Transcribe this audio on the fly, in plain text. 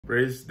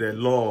Praise the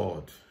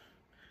Lord.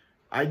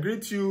 I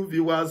greet you,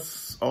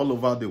 viewers all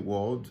over the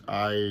world.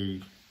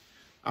 I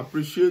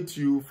appreciate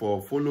you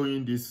for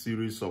following this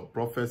series of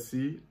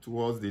prophecy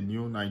towards the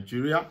new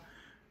Nigeria.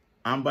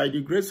 And by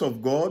the grace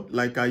of God,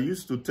 like I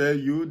used to tell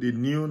you, the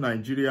new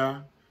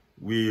Nigeria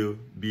will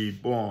be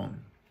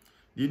born.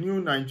 The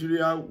new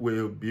Nigeria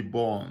will be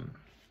born.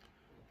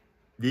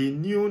 The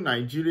new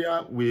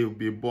Nigeria will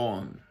be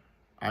born.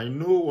 I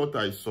know what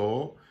I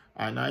saw,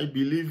 and I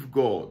believe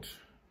God.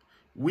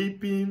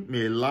 Weeping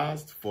may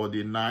last for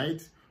the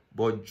night,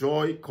 but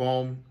joy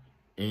come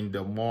in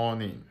the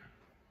morning.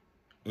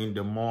 In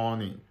the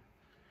morning.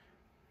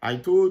 I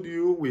told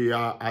you we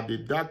are at the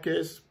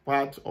darkest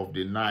part of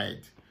the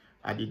night.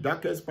 At the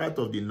darkest part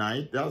of the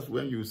night, that's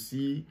when you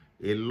see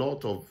a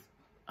lot of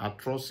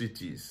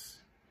atrocities.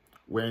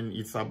 When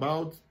it's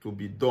about to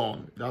be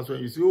done, that's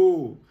when you see,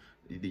 oh,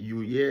 you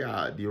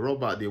hear the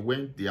robber,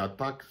 they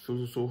attacked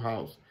so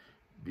house.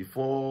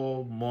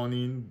 Before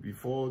morning,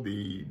 before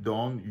the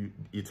dawn,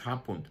 it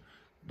happened.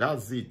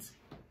 That's it.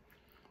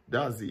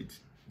 That's it.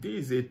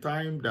 This is a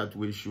time that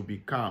we should be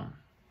calm.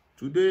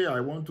 Today,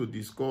 I want to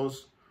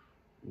discuss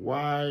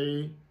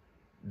why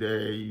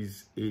there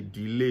is a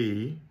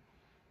delay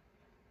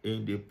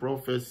in the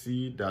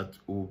prophecy that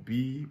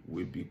Obi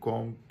will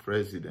become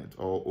president,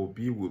 or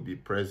Obi will be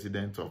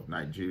president of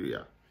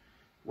Nigeria.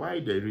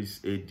 Why there is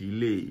a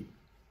delay?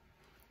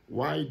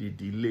 Why the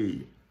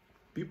delay?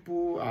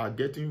 People are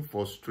getting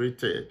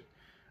frustrated.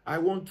 I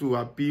want to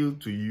appeal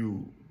to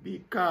you.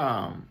 Be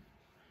calm.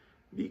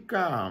 Be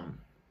calm.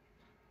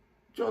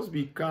 Just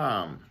be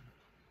calm.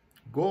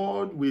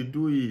 God will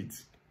do it.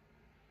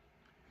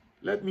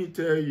 Let me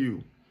tell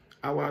you,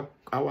 our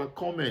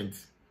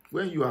comments,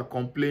 when you are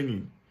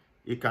complaining,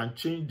 it can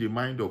change the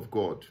mind of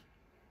God.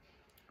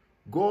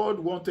 God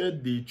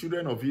wanted the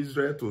children of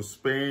Israel to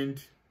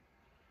spend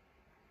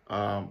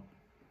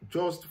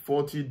just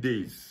 40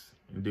 days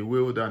in the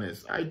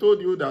wilderness. I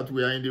told you that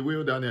we are in the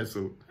wilderness.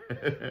 So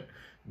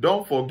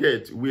don't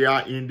forget, we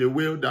are in the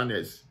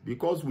wilderness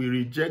because we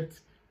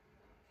reject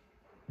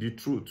the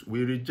truth.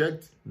 We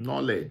reject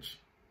knowledge.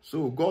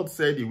 So God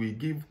said he will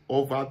give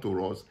over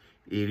to us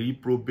a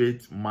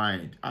reprobate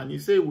mind. And he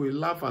said we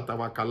laugh at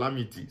our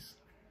calamities.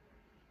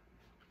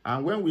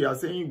 And when we are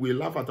saying we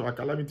laugh at our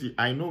calamity,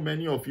 I know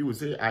many of you will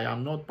say, I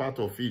am not part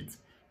of it.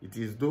 It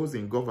is those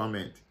in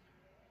government.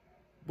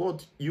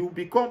 But you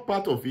become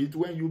part of it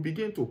when you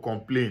begin to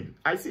complain.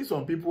 I see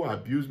some people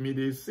abuse me.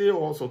 They say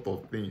all sorts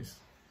of things.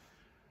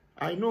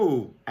 I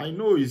know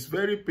it's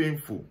very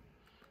painful.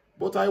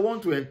 But I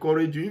want to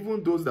encourage you,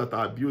 even those that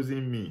are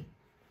abusing me.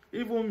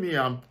 Even me,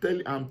 I'm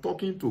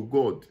talking to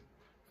God.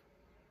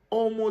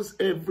 Almost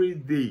every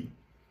day,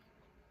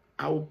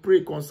 I will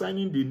pray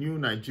concerning the new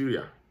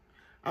Nigeria.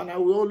 And I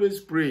will always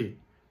pray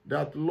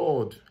that,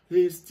 Lord,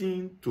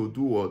 hasten to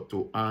do what?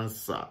 To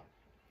answer.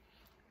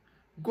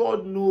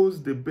 God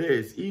knows the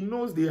best. He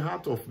knows the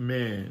heart of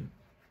man.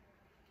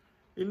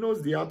 He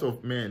knows the heart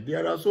of man.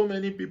 There are so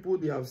many people,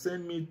 they have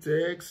sent me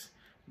texts.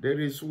 There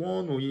is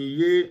one,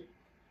 Oyiye,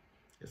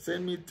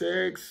 send me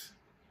texts.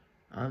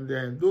 And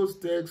then those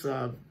texts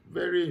are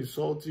very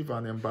insultive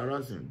and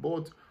embarrassing.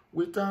 But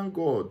we thank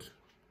God.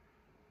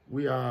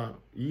 We are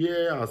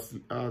here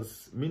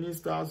as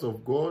ministers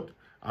of God.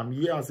 I'm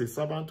here as a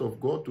servant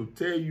of God to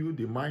tell you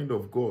the mind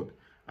of God.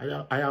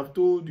 I have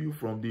told you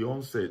from the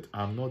onset,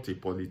 I'm not a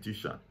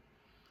politician.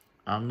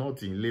 I'm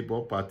not in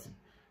Labour Party.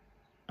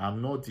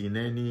 I'm not in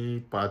any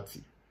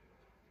party.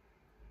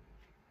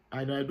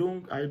 And I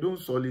don't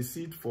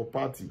solicit for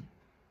party.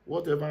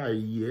 Whatever I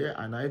hear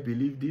and I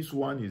believe this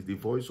one is the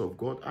voice of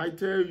God, I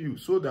tell you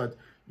so that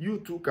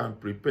you too can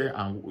prepare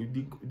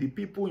and the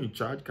people in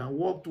charge can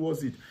work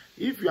towards it.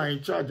 If you are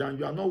in charge and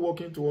you are not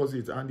working towards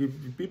it and the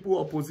people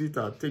opposite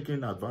are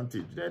taking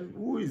advantage, then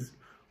who is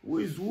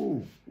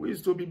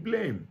to be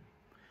blamed?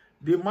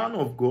 The man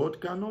of God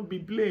cannot be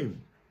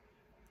blamed.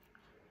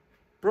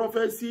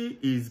 Prophecy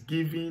is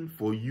given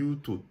for you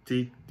to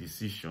take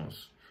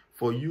decisions,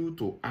 for you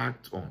to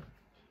act on.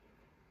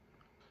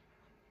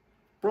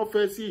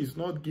 Prophecy is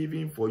not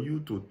given for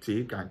you to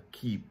take and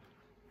keep.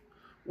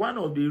 One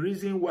of the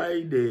reasons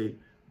why there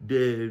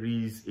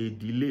is a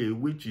delay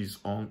which is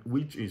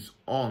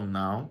on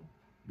now,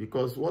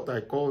 because what I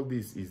call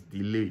this is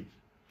delay.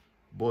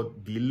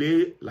 But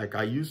delay, like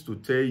I used to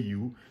tell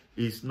you,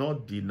 is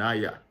not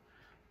denial.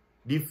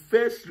 The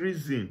first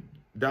reason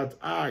that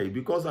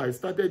because I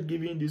started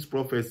giving this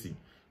prophecy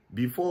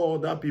before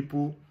other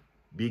people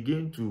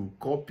begin to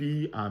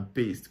copy and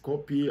paste.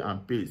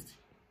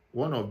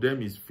 One of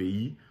them is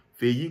Feyi.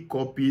 Feyi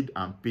copied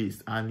and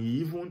pasted, and he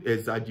even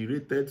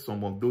exaggerated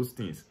some of those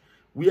things.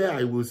 Where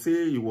I will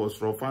say he was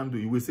Rofando,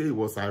 he will say he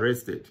was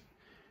arrested.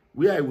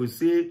 Where I will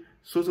say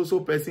so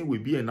person will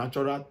be a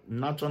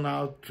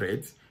national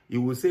threat, he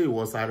will say he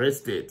was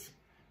arrested.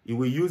 He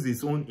will use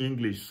his own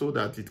English so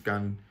that it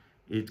can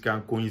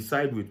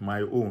coincide with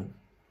my own.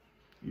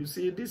 You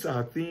see, these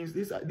are things,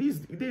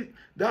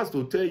 that's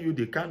to tell you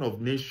the kind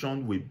of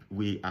nation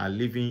we are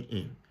living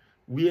in,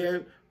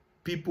 where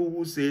people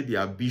who say they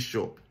are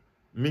bishop,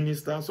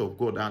 ministers of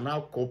God are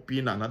now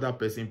copying another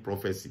person's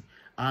prophecy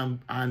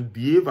and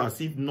behave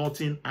as if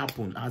nothing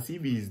happened, as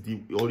if he is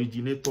the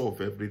originator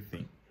of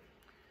everything.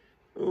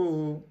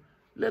 Oh,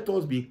 let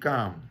us be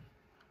calm.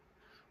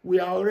 We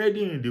are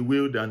already in the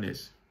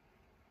wilderness.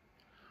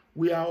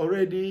 We are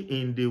already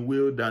in the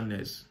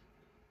wilderness.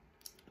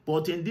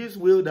 But in this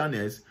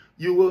wilderness,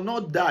 you will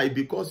not die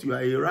because you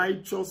are a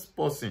righteous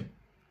person.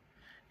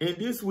 In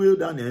this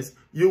wilderness,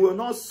 you will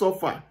not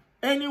suffer.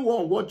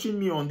 Anyone watching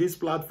me on this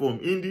platform,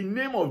 in the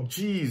name of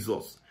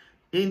Jesus,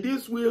 in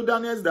this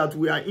wilderness that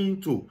we are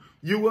into,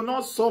 you will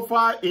not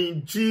suffer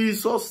in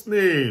Jesus'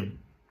 name.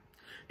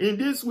 In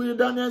this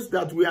wilderness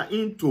that we are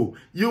into,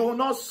 you will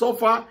not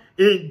suffer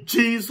in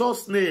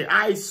Jesus' name.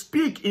 I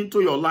speak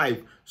into your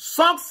life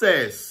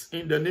success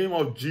in the name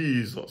of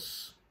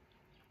Jesus.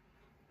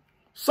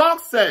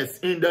 Success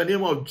in the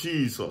name of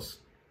Jesus.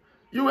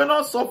 You will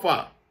not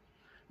suffer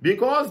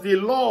because the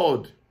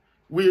Lord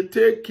will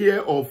take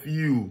care of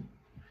you.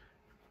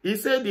 He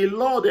said the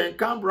Lord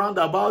encamped round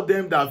about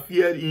them that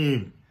feared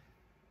him.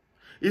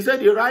 He said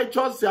the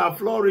righteous shall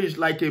flourish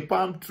like a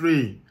palm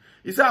tree.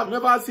 He said, I've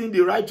never seen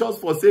the righteous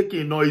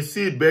forsaken, nor his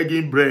seed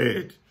begging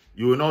bread.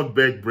 You will not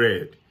beg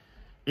bread.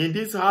 In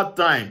this hard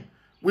time,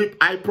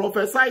 I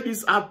prophesy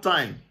this hard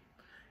time.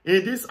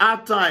 In this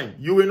hard time,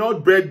 you will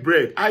not beg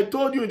bread. I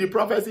told you in the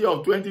prophecy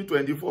of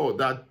 2024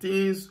 that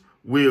things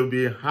will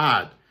be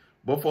hard.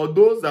 But for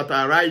those that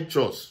are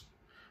righteous,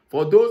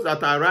 those that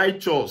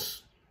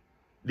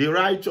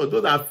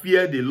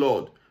fear the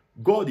Lord,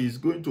 God is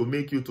going to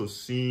make you to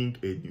sing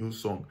a new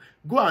song.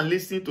 Go and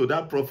listen to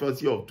that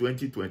prophecy of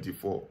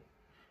 2024.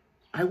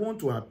 I want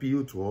to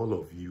appeal to all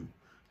of you.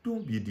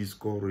 Don't be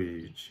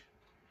discouraged.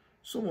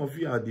 Some of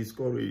you are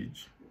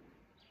discouraged.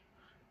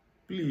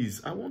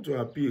 Please, I want to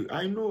appeal.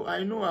 I know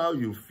how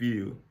you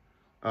feel.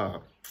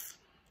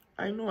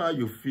 I know how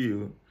you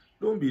feel.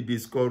 Don't be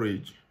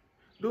discouraged.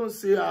 Don't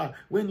say,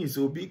 when is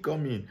Obi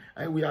coming?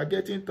 And we are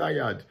getting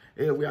tired.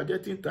 We are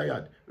getting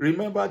tired.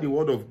 Remember the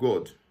word of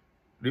God.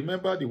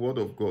 Remember the word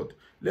of God.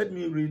 Let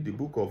me read the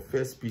book of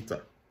 1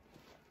 Peter.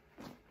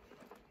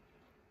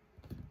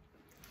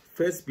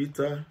 2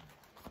 Peter,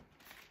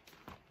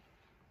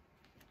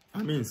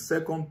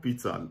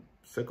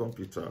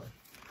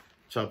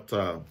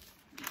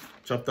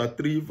 chapter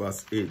 3,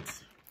 verse 8.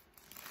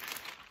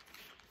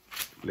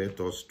 Let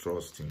us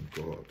trust in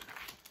God.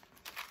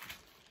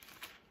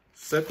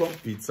 2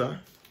 Peter,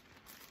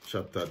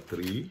 chapter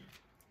 3,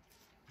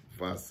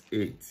 verse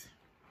 8.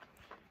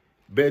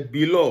 But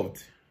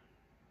beloved,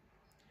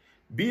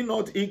 be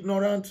not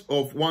ignorant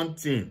of one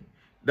thing,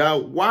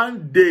 that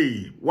one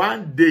day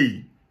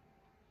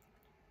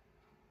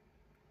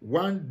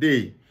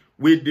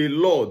with the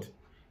Lord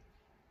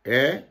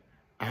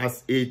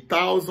as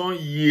 1,000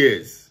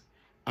 years,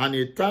 and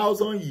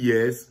 1,000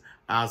 years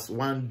as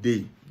one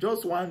day.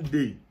 Just one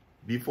day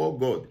before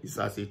God is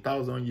as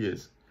 1,000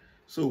 years.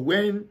 So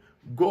when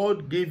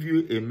God gave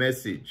you a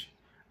message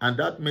and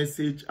that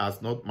message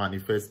has not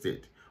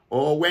manifested,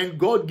 or when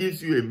God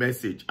gives you a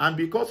message and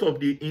because of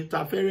the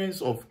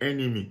interference of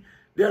enemy,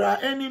 there are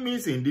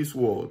enemies in this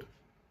world.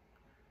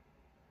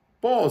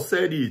 Paul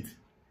said it.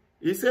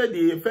 He said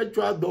the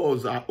effectual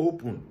doors are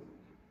open.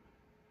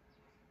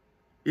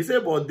 He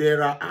said, but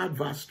there are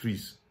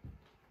adversaries.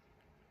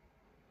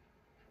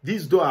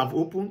 This door have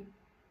opened,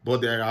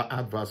 but there are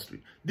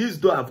adversaries. This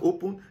door have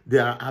opened,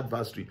 there are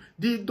adversaries.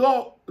 The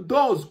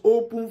doors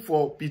open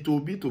for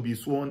P2B to be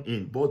sworn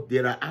in, but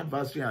there are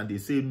adversaries and they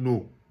say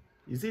no.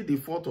 Is it the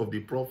fault of the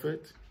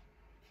prophet?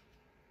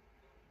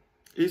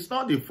 It's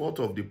not the fault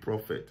of the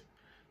prophet.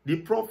 The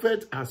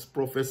prophet has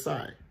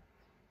prophesied.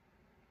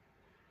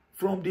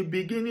 From the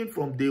beginning,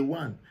 from day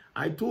one,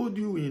 I told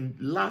you in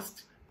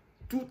last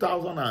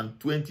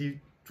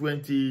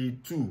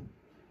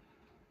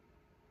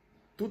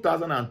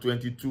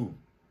 2022,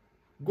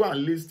 go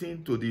and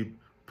listen to the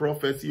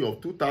prophecy of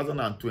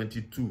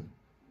 2022,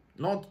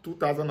 not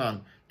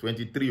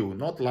 2023,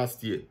 not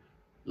last year,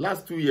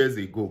 last 2 years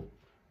ago.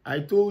 I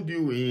told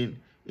you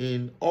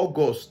in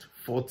August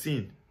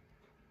 14,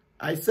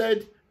 I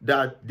said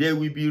that there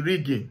will be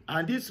rigging,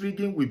 and this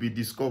rigging will be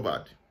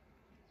discovered.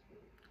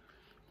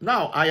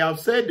 Now, I have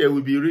said there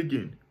will be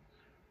rigging.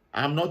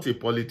 I'm not a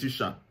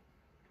politician.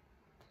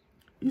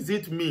 Is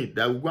it me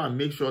that will go and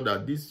make sure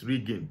that this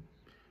rigging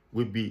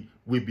will be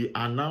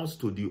announced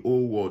to the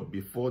whole world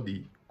before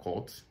the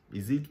court?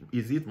 Is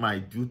it my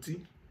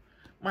duty?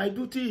 My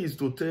duty is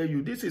to tell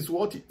you, this is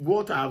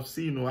what I have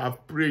seen or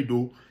I've prayed.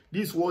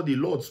 This is what the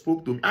Lord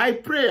spoke to me. I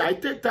pray. I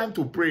take time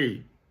to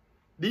pray.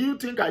 Do you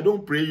think I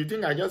don't pray? You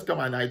think I just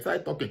come and I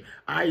start talking?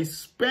 I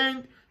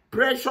spend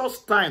precious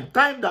time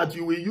that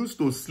you will use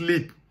to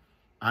sleep.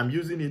 I'm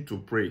using it to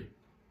pray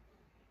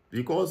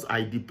because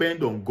I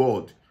depend on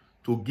God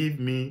to give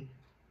me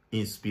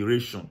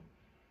inspiration,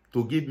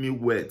 to give me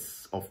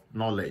words of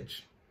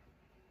knowledge.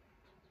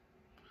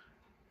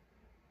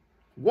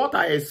 What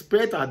I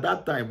expect at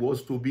that time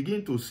was to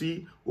begin to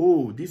see,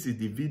 oh, this is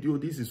the video,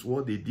 this is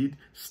what they did,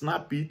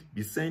 snap it,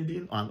 be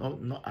sending, and all.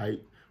 No,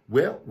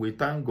 well, we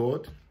thank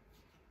God,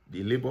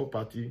 the Labour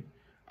Party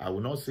I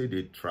will not say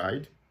they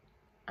tried.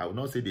 I will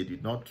not say they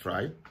did not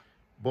try.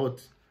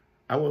 But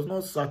I was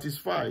not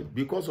satisfied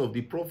because of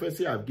the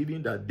prophecy I've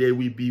given that there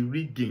will be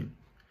rigging.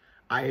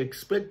 I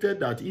expected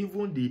that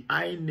even the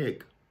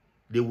INEC,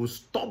 they will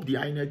stop the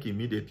INEC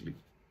immediately.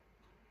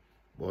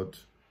 But,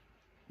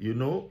 you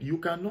know, you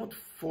cannot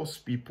force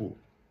people.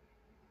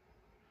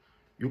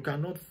 You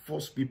cannot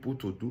force people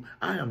to do.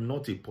 I am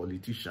not a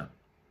politician.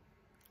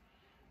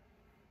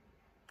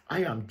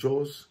 I am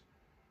just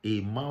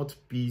a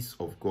mouthpiece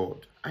of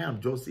God. I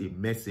am just a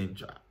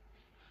messenger.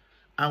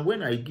 And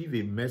when I give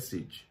a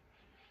message,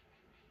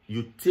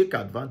 you take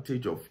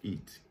advantage of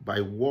it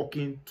by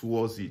walking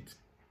towards it.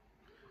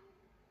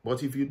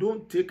 But if you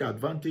don't take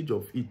advantage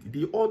of it,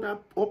 the other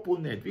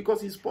opponent,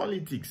 because it's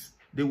politics,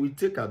 they will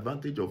take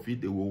advantage of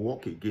it. They will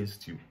work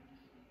against you.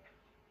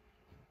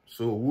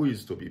 So who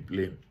is to be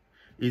blamed?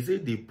 Is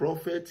it the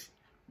prophet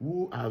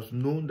who has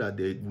known that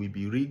there will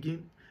be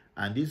rigging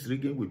and this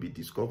rigging will be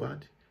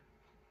discovered?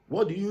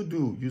 What do?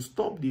 You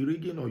stop the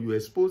rigging or you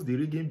expose the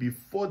rigging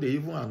before they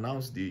even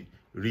announce the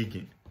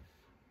rigging.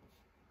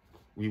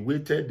 We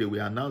waited, they were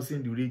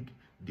announcing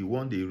the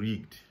one they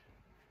rigged,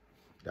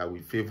 that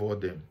will favor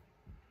them.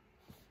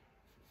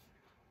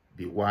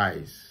 Be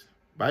wise.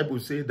 Bible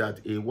says that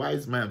a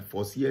wise man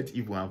foreseeth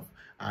evil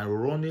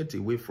and runneth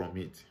away from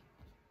it.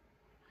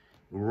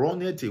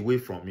 Runneth away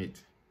from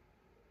it.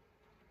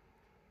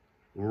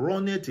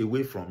 Runneth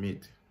away from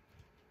it.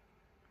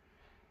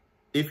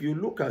 If you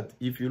look at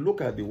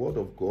the word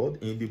of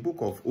God in the book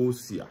of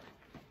Hosea,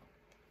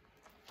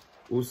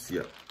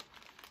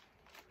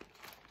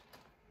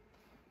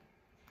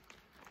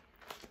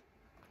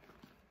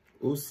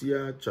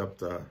 Hosea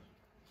chapter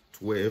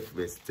 12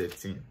 verse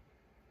 13.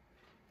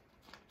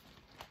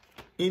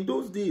 In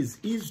those days,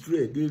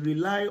 Israel, they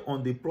rely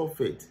on the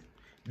prophet.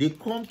 They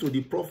come to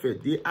the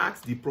prophet. They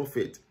ask the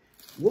prophet,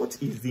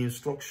 what is the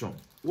instruction?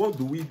 What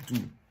do we do?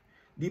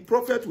 The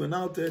prophet will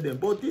now tell them,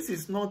 but this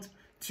is not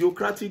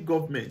theocratic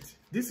government.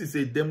 This is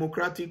a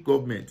democratic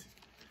government.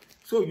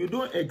 So you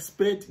don't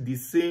expect the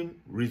same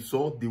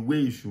result the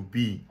way it should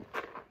be.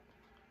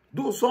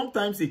 Though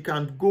sometimes it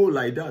can go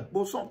like that,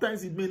 but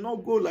sometimes it may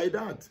not go like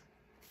that.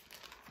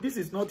 This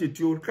is not a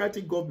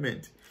theocratic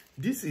government.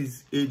 This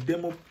is a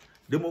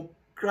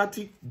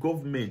democratic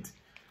government,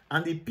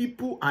 and the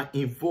people are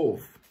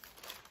involved.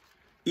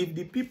 If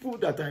the people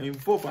that are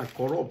involved are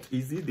corrupt,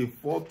 is it the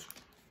fault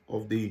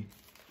of the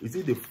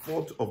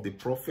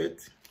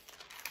prophet?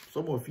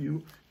 Some of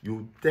you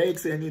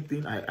text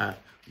anything. I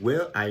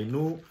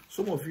know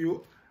some of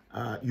you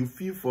you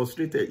feel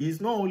frustrated.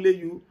 It's not only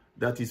you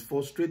that is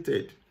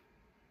frustrated.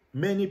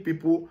 Many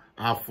people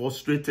are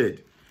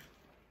frustrated.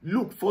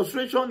 Look,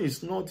 frustration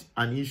is not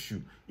an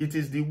issue. It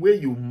is the way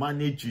you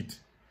manage it.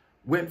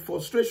 When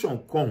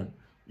frustration comes,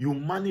 you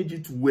manage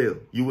it well.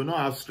 You will not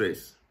have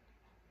stress.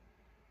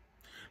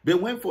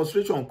 But when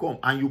frustration comes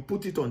and you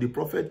put it on the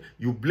prophet,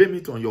 you blame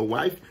it on your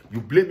wife,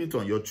 you blame it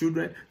on your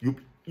children.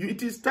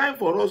 It is time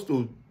for us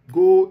to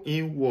go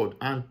inward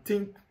and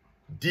think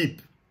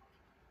deep.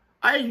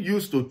 I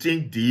used to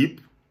think deep.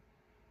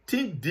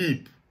 Think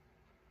deep.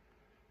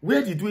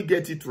 Where did we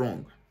get it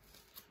wrong?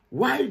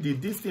 Why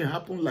did this thing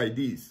happen like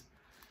this?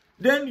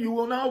 Then you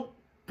will now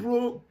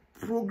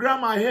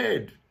program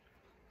ahead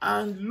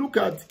and look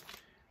at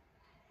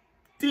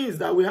things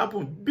that will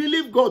happen.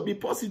 Believe God, be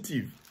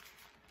positive.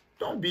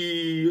 Don't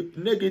be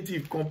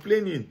negative,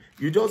 complaining.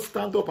 You just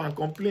stand up and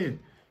complain.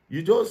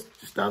 You just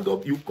stand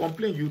up, you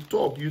complain, you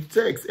talk, you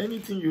text.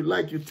 Anything you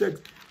like, you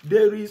text.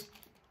 There is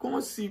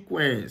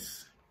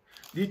consequence.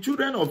 The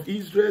children of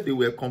Israel, they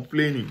were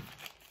complaining.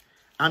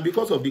 And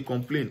because of the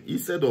complaint,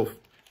 instead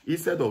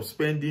of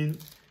spending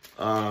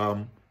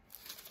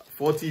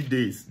 40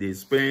 days, they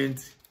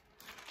spent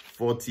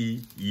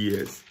 40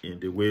 years in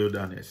the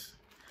wilderness.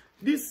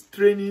 This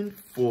training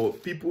for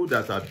people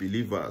that are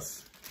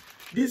believers,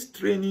 this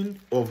training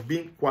of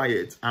being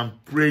quiet and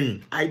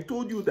praying. I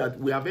told you that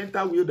we have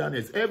entered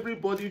wilderness.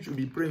 Everybody should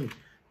be praying.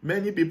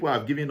 Many people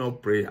have given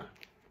up prayer.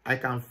 I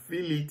can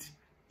feel it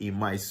in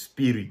my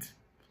spirit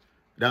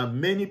that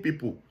many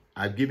people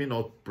are giving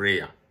up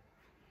prayer.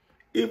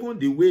 Even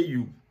the way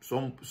you,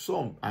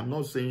 some, I'm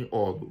not saying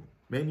all,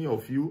 many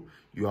of you,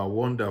 you are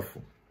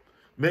wonderful.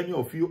 Many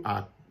of you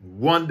are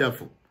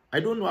wonderful. I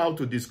don't know how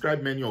to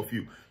describe many of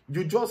you.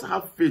 You just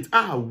have faith.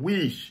 I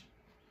wish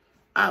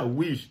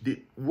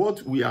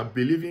what we are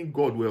believing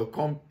God will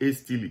come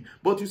hastily.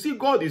 But you see,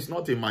 God is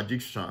not a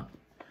magician.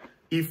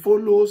 He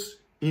follows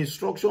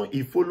instruction.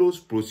 He follows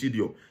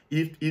procedure.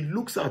 It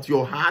looks at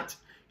your heart.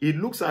 It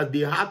looks at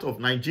the heart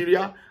of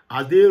Nigeria.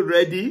 Are they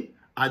ready?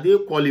 Are they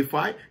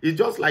qualified? It's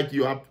just like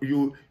you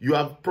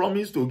have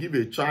promised to give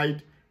a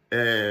child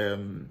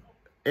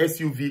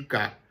SUV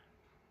car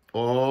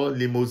or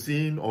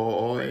limousine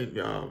or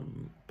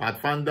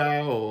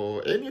Pathfinder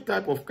or any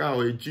type of car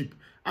or a Jeep,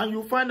 and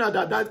you find out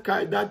that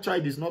that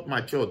child is not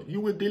matured. You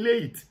will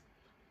delay it.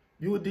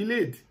 You will delay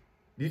it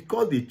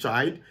because the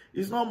child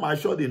is not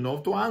matured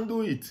enough to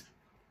handle it.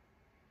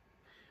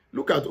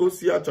 Look at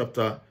Hosea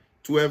chapter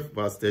 12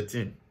 verse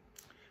 13.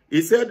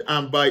 He said,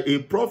 and by a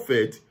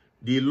prophet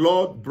the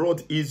Lord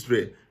brought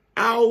Israel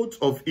out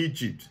of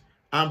Egypt,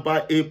 and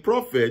by a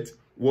prophet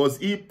was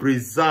he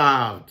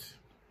preserved.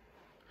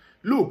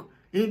 Look,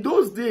 in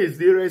those days,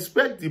 they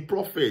respect the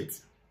prophet.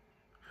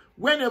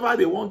 Whenever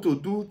they want to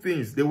do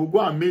things, they will go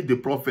and meet the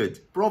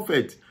prophet.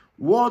 Prophet,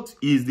 what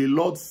is the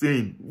Lord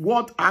saying?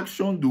 What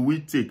action do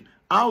we take?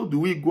 How do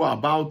we go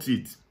about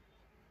it?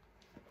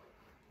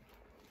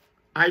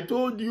 I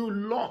told you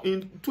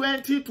in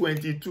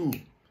 2022.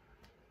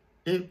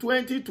 In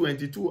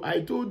 2022,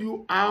 I told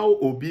you how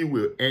Obi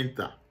will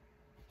enter.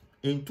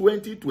 In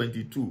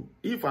 2022,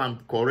 if I'm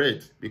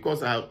correct,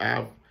 because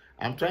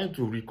I'm trying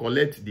to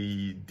recollect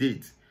the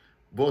date,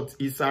 but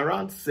it's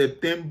around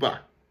September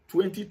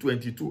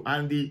 2022,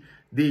 and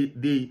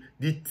the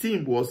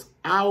theme was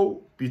how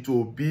Peter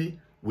Obi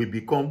will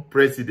become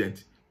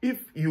president.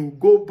 If you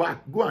go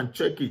back, go and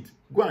check it.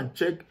 Go and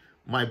check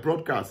my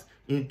broadcast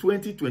in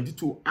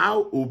 2022,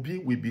 how Obi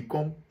will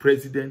become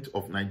president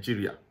of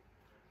Nigeria.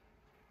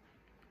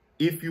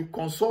 If you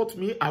consult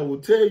me, I will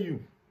tell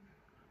you.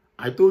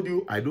 I told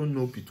you I don't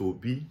know Peter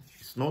Obi.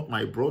 He's not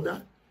my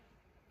brother.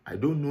 I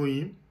don't know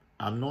him.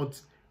 I'm not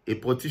a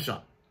politician.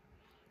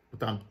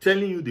 But I'm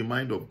telling you the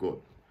mind of God.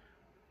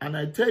 And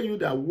I tell you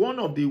that one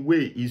of the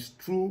ways is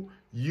through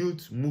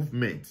youth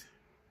movement.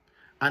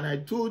 And I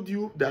told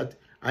you that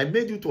I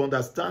made you to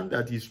understand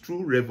that it's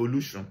through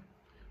revolution,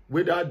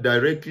 whether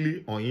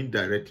directly or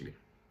indirectly.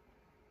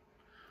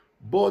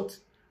 But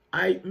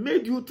I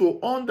made you to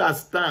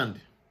understand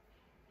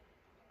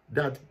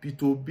that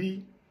Peter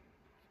Obi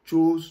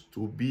chose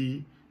to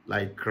be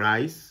like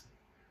Christ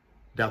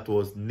that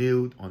was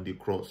nailed on the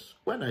cross.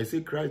 When I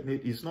say Christ,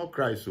 it's not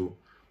Christ,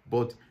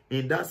 but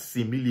in that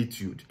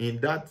similitude, in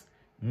that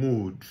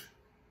mood,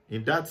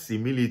 in that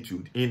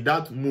similitude, in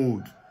that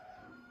mood.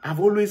 I've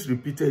always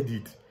repeated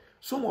it.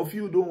 Some of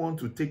you don't want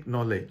to take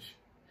knowledge.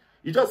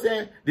 You just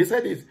say, they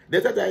said this, they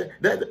said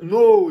that.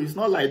 No, it's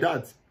not like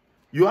that.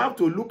 You have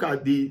to look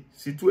at the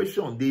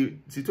situation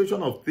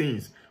of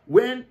things.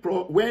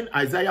 When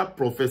Isaiah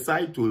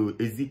prophesied to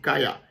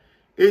Ezekiel,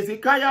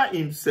 Ezekiel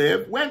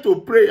himself went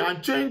to pray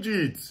and change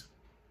it.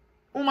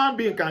 Human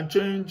being can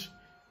change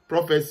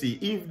prophecy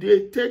if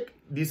they take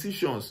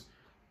decisions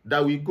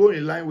that will go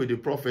in line with the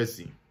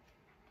prophecy.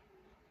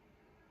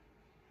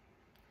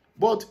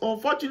 But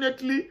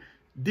unfortunately,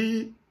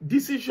 the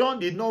decision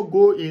did not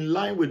go in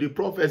line with the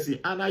prophecy.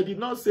 And I did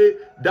not say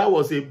that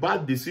was a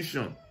bad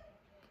decision.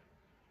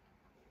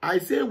 I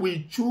say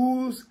we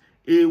choose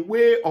a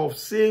way of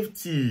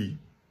safety.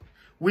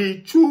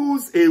 We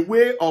choose a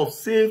way of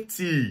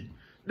safety.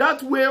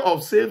 That way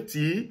of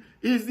safety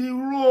is the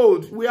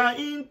road we are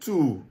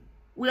into.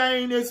 We are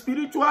in a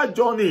spiritual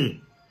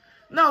journey.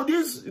 Now,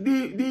 this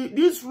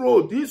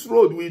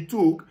road we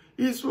took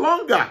is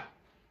longer.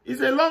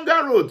 It's a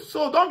longer road.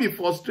 So don't be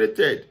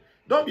frustrated.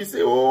 Don't be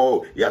saying,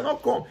 oh, you are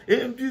not come.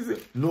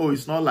 No,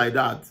 it's not like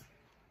that.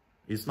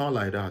 It's not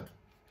like that.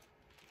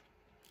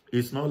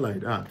 It's not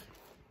like that.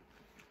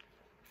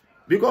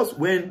 Because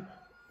when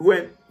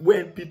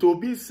Peter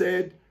Obi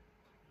said,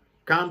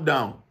 calm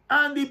down,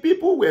 and the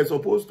people were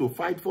supposed to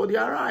fight for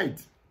their right.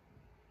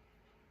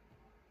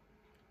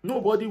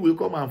 Nobody will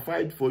come and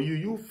fight for you.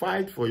 You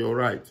fight for your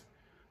right.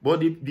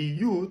 But the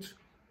youth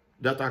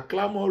that are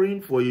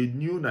clamoring for a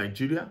new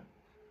Nigeria,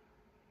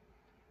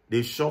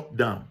 they shut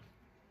down.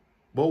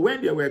 But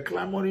when they were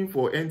clamoring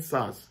for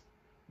EndSARS,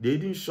 they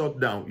didn't shut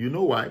down. You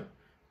know why?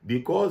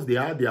 Because they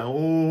had their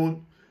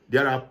own.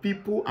 There are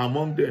people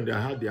among them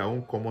that had their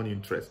own common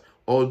interests.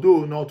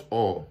 Although not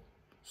all.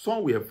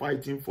 Some were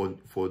fighting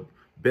for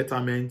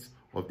betterment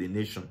of the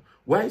nation.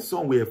 While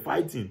some were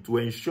fighting to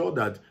ensure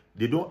that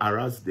they don't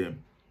harass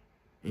them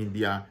in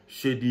their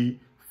shady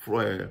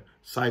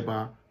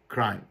cyber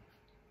crime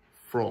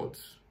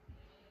frauds.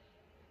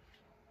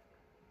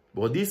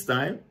 But this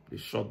time, they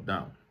shut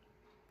down.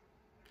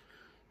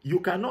 You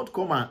cannot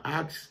come and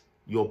ask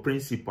your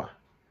principal,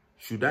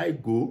 should I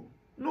go?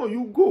 No,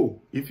 you go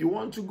if you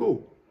want to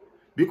go.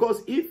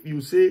 Because if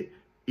you say,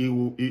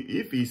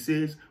 if he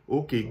says,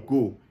 okay,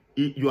 go,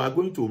 you are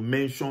going to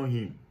mention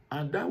him.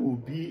 And that will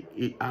be,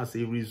 as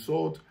a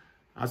result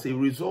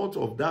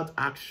of that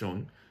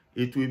action,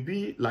 it will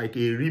be like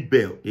a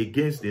rebel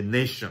against the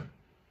nation.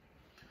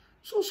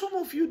 So some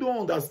of you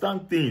don't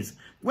understand things.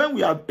 When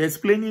we are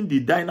explaining the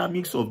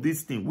dynamics of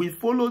this thing, we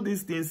follow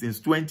these things since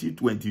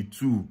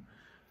 2022.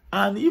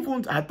 And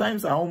even at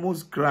times I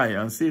almost cry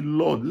and say,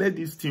 Lord, let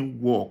this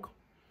thing work.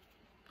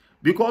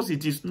 Because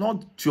it is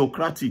not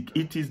theocratic,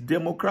 it is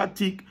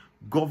democratic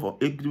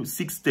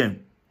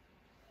system.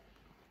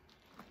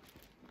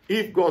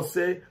 If God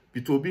said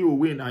Peter Obi will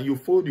win and you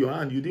fold your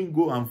hand, you didn't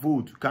go and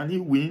vote, can he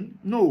win?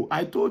 No,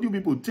 I told you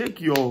people, take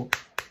your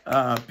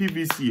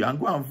PVC and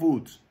go and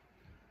vote.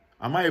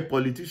 Am I a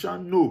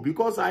politician? No,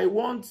 because I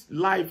want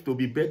life to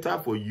be better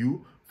for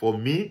you, for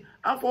me,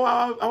 and for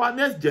our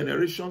next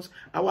generations,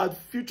 our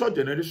future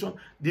generation,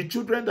 the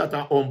children that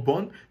are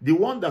unborn, the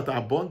ones that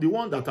are born, the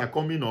ones that are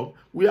coming up.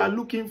 We are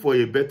looking for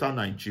a better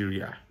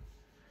Nigeria,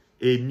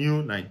 a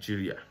new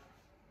Nigeria.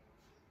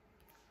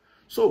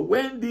 So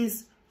when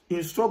this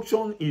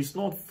instruction is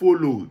not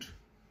followed,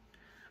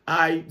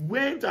 I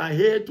went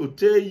ahead to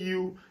tell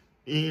you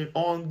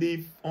on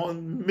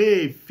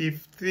May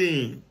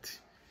 15th.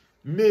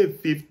 May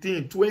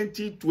 15,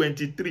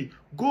 2023.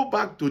 Go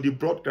back to the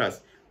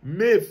broadcast.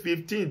 May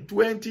 15,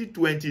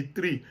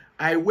 2023.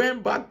 I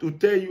went back to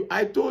tell you.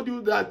 I told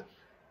you that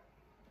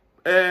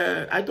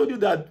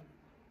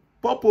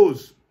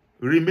purpose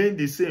remain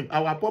the same.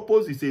 Our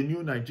purpose is a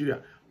new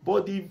Nigeria,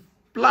 but the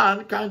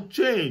plan can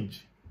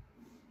change.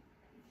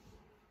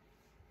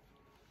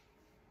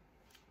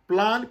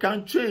 Plan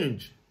can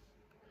change.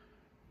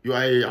 You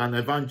are an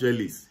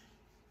evangelist.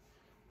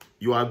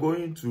 You are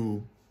going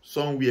to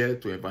somewhere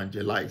to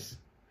evangelize,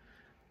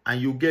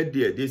 and you get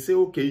there. They say,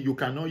 okay, you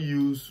cannot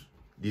use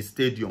the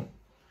stadium,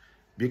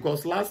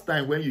 because last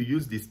time when you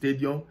used the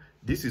stadium,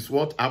 this is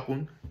what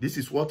happened. This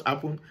is what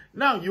happened.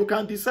 Now you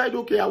can decide,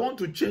 okay, I want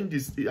to change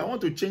this. I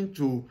want to change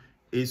to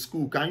a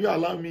school. Can you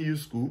allow me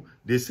use school?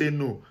 They say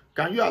no.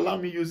 Can you allow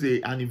me use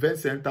an event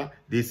center?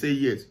 They say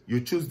yes.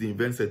 You choose the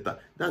event center.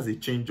 That's a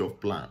change of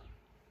plan.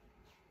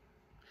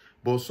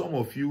 But some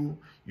of you,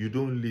 you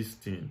don't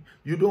listen.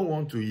 You don't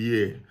want to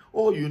hear.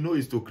 All you know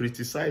is to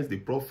criticize the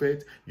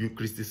prophet. You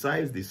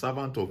criticize the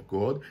servant of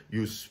God.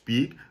 You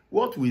speak.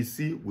 What we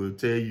see will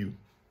tell you.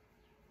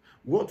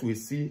 What we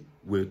see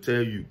will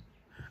tell you.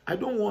 I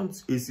don't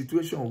want a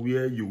situation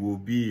where you will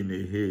be in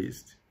a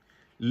haste.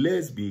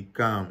 Let's be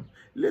calm.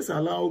 Let's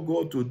allow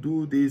God to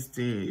do this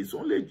thing. It's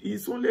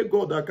only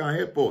God that can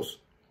help us.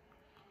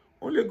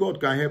 Only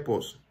God can help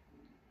us.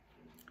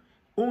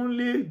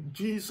 Only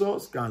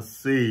Jesus can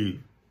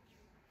save.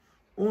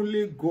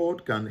 Only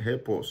God can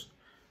help us.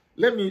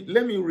 Let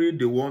me read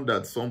the one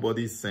that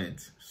somebody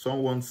sent.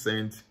 Someone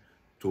sent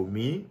to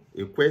me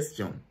a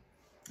question.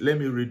 Let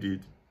me read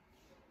it.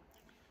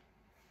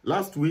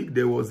 Last week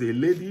there was a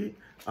lady,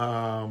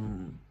 I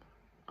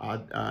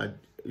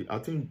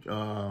think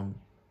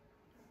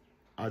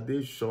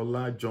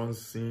Adeshola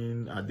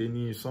Johnson,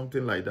 Adeni,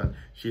 something like that.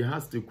 She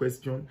asked the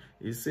question.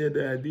 He said,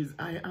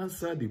 I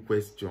answered the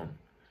question.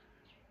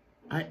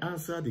 I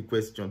answered the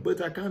question,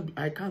 but I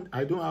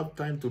don't have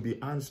time to be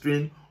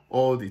answering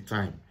all the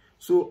time.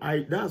 So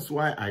that's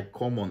why I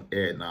come on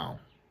air now.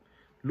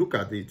 Look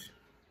at it.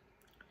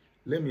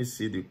 Let me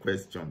see the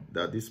question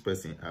that this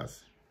person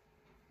asked.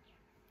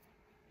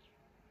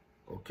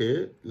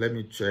 Okay, let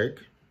me check.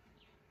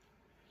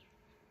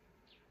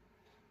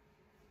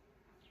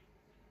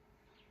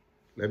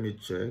 Let me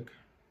check.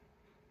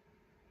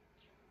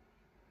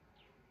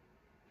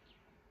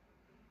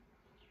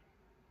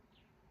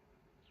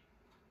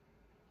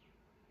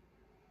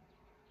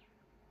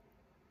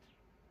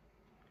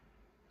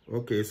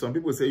 Okay, some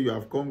people say you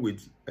have come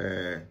with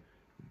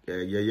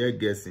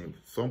guessing.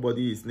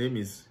 Somebody, his name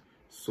is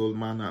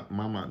Solmana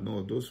Mama.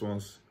 No, those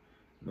ones.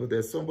 No,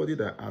 there's somebody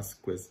that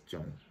asked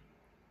question.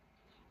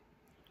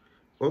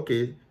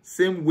 Okay,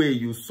 same way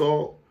you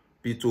saw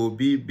Peter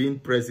Obi being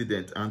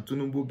president and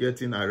Tinubu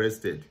getting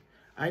arrested.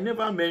 I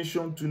never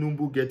mentioned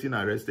Tinubu getting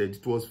arrested.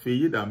 It was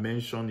Feye that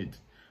mentioned it.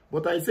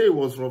 But I say it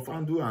was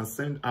Rofandu and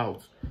sent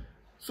out.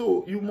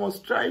 So you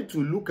must try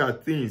to look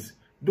at things.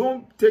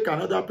 Don't take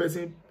another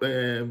person's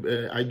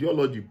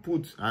ideology,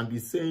 put and be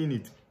saying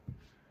it.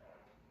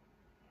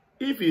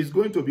 If it's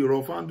going to be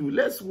Rofandu,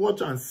 let's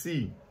watch and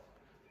see.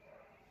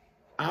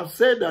 I've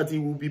said that he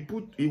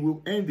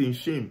will end in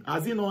shame.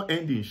 Has he not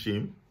ended in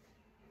shame?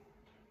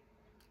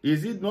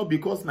 Is it not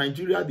because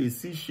Nigeria, they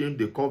see shame,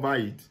 they cover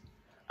it?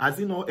 Has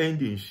he not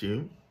ended in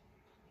shame?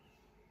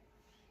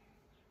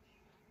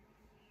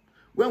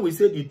 When we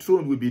say the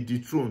throne will be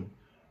dethroned,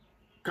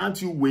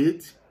 can't you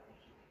wait?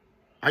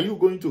 Are you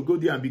going to go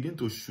there and begin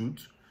to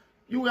shoot?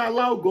 You will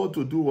allow God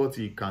to do what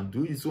he can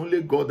do. It's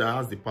only God that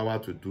has the power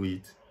to do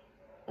it.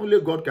 Only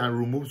God can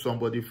remove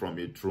somebody from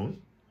a throne.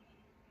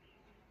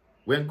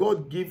 When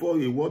God gives us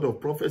a word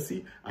of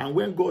prophecy, and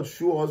when God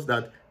shows us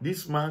that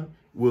this man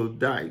will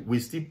die, we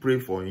still pray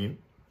for him.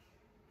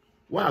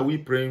 Why are we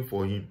praying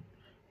for him?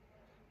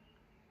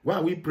 Why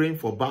are we praying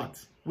for bad?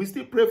 We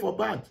still pray for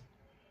bad.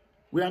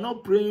 We are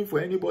not praying for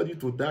anybody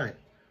to die.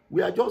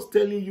 We are just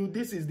telling you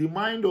this is the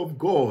mind of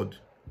God.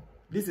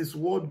 This is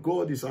what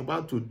God is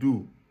about to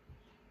do.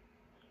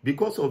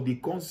 Because of the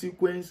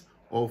consequence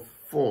of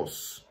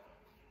force,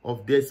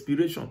 of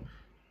desperation.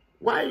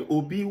 Why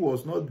Obi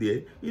was not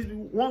there is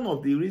one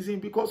of the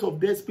reasons, because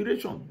of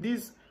desperation.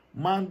 This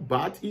man,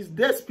 Bat, is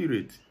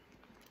desperate.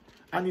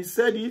 And he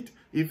said it,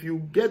 if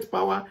you get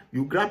power,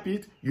 you grab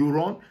it, you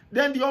run,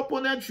 then the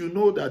opponent should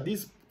know that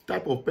this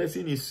type of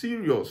person is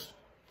serious.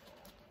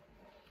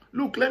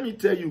 Look, let me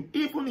tell you,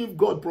 even if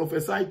God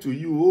prophesied to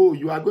you, oh,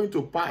 you are going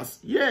to pass.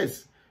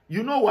 Yes.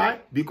 You know why?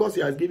 Because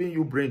he has given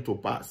you brain to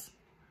pass.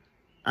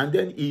 And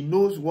then he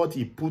knows what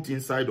he put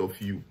inside of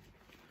you.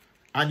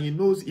 And he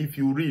knows if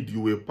you read,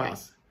 you will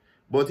pass.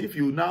 But if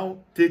you now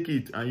take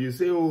it and you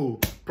say, oh,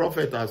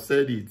 prophet has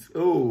said it.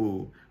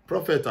 Oh,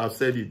 prophet has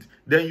said it.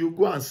 Then you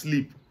go and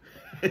sleep.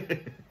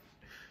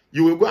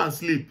 You will go and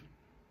sleep.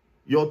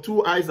 Your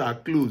two eyes are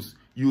closed.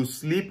 You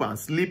sleep and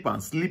sleep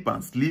and sleep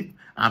and sleep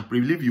and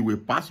believe you will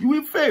pass. You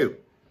will fail.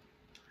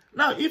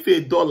 Now, if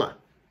a dollar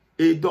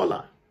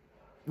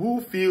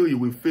who feel he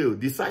will fail,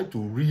 decide to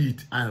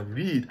read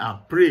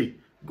and pray,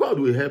 God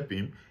will help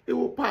him. It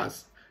will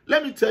pass.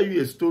 Let me tell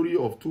you a story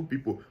of two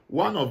people.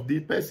 One of the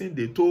person,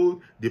 they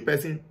told the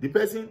person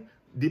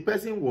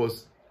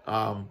was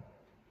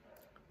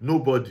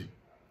nobody.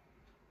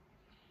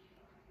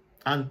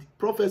 And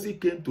prophecy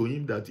came to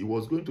him that he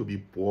was going to be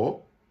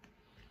poor,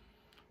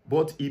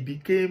 but he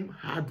became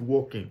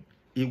hardworking.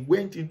 He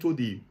went into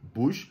the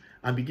bush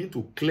and began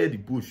to clear the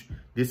bush.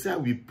 They said, I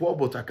will be poor,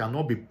 but I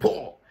cannot be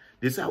poor.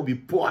 They said, I will be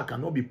poor, I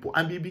cannot be poor.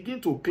 And he began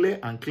to clear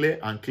and clear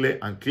and clear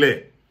and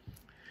clear.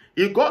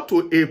 He got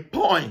to a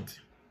point.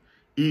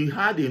 He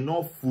had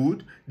enough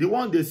food. The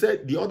one they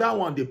said, the other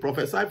one, they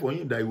prophesied for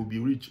him that he would be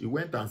rich. He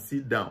went and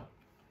sit down.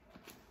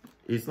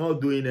 He's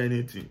not doing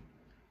anything.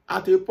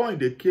 At a point,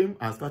 they came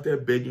and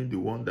started begging the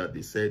one that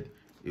they said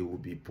he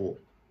would be poor.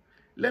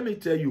 Let me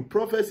tell you,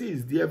 prophecy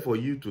is there for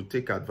you to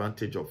take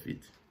advantage of it,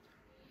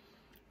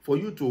 for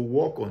you to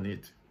work on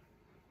it.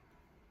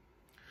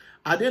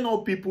 Are there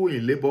not people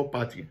in Labour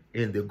Party,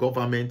 in the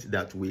government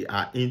that we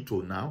are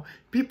into now,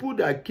 people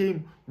that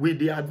came with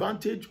the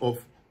advantage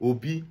of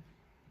Obi,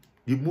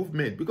 the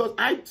movement? Because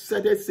I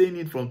started saying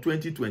it from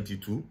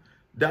 2022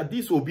 that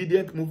this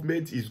obedient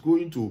movement is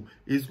going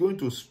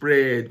to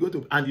spread,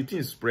 and the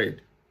thing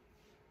spread.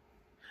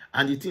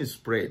 And the thing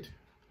spread.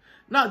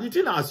 Now the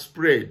thing has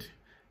spread.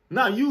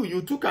 Now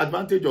you took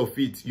advantage of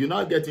it. You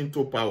now get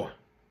into power,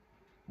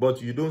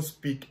 but you don't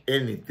speak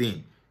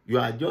anything. You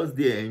are just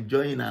there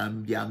enjoying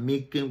and they are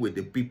making with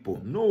the people.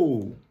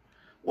 No.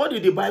 What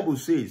did the Bible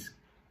say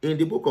in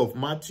the book of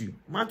Matthew?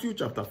 Matthew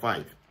chapter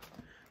 5.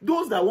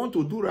 Those that want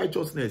to do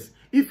righteousness,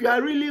 if you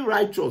are really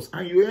righteous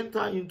and you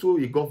enter into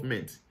a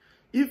government,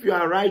 if you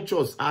are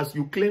righteous as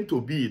you claim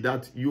to be,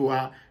 that you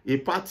are a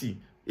party,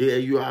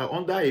 you are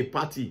under a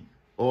party,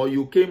 or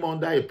you came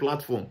under a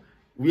platform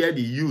where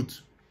the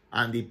youth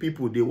and the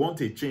people, they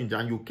want a change,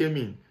 and you came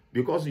in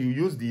because you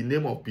used the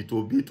name of Peter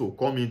Obi to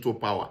come into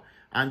power,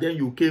 and then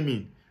you came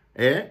in,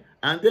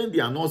 and then they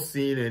are not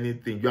saying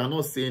anything. You are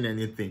not saying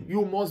anything.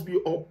 You must be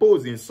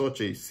opposed in such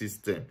a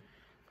system.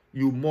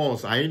 You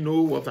must. I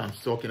know what I'm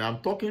talking. I'm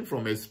talking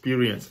from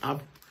experience.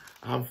 I've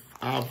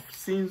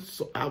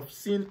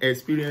seen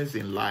experience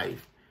in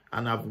life,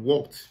 and I've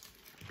walked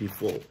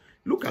before.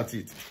 Look at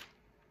it.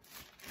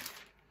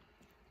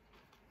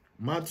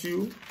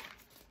 Matthew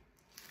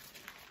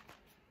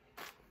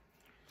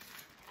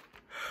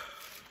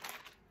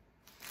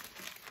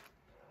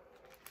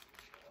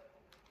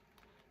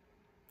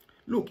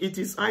Look, it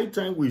is high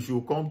time we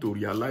should come to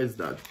realize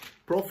that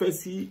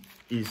prophecy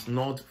is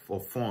not for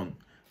fun.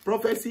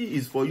 Prophecy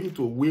is for you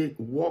to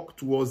walk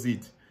towards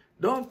it.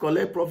 Don't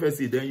collect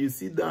prophecy, then you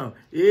sit down.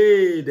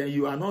 Hey, then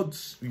you are not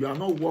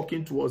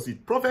walking towards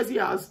it. Prophecy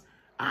has,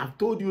 I've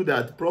told you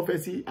that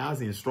prophecy has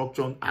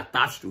instruction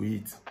attached to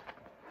it.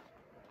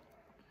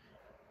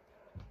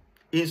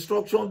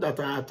 Instruction that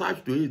are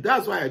attached to it.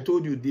 That's why I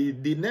told you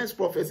the next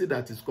prophecy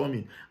that is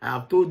coming. I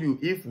have told you,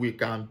 if we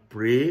can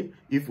pray,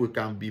 if we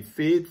can be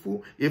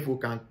faithful, if we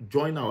can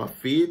join our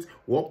faith,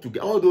 work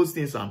together, all those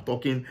things I'm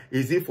talking,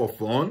 is it for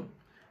fun?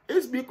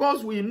 It's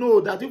because we know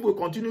that if we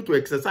continue to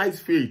exercise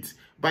faith,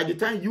 by the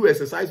time you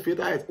exercise faith,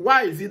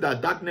 why is it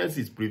that darkness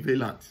is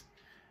prevalent?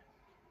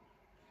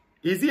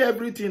 Is it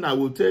everything I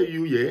will tell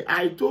you here?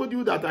 I told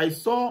you that I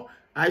saw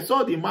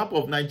the map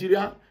of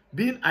Nigeria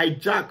being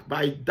hijacked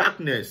by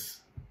darkness.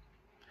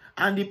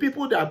 And the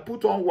people that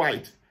put on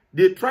white,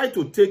 they tried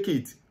to take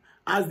it.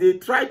 As they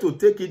tried to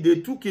take it,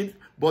 they took it,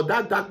 but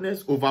that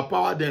darkness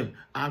overpowered them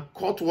and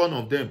caught one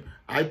of them.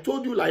 I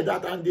told you like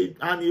that, and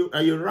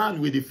he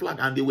ran with the flag,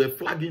 and they were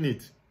flagging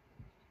it.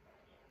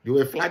 They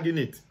were flagging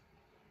it.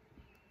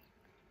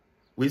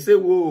 We say,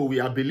 whoa, we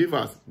are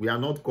believers. We are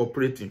not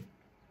cooperating.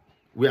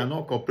 We are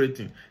not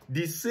cooperating.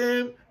 The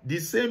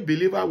same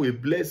believer will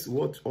bless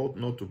what ought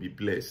not to be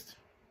blessed.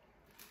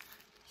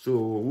 So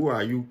who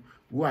are you?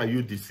 Who are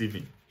you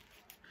deceiving?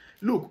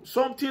 Look,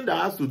 something that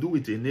has to do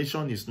with a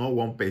nation is not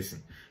one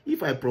person.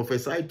 If I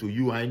prophesy to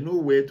you, I know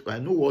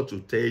what to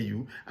tell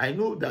you. I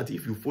know that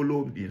if you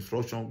follow the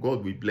instruction,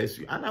 God will bless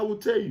you, and I will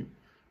tell you.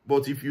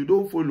 But if you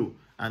don't follow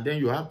and then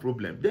you have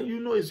problem, then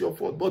you know it's your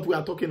fault. But we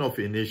are talking of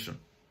a nation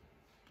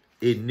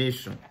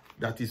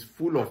that is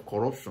full of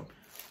corruption.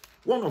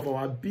 One of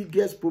our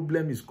biggest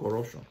problems is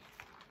corruption.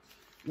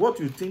 What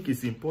you think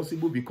is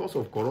impossible because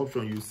of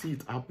corruption, you see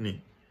it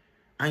happening.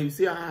 And you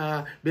say,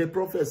 the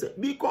prophets,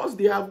 because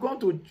they have gone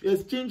to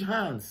exchange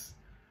hands.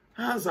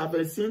 Hands have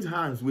exchanged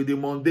hands with the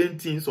mundane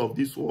things of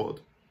this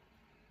world.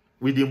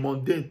 With the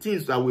mundane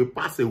things that will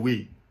pass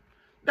away.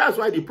 That's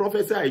why the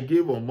prophecy I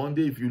gave on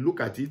Monday, if you look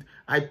at it,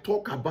 I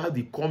talk about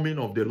the coming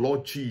of the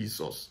Lord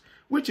Jesus,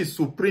 which is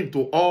supreme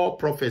to all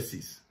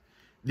prophecies.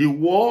 The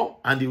war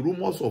and the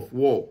rumors of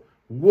war.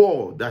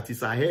 War that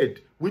is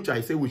ahead, which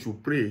I say we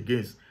should pray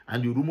against.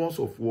 And the rumors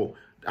of war.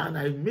 And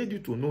I made you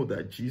to know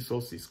that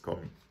Jesus is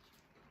coming.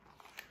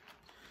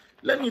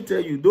 Let me tell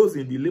you, those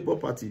in the Labour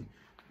Party,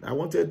 I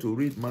wanted to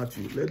read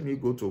Matthew. Let me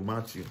go to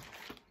Matthew.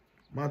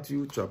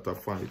 Matthew chapter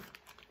 5.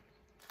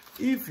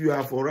 If you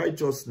are for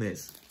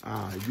righteousness,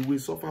 you will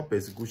suffer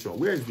persecution.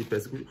 Where is the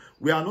persecution?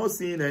 We are not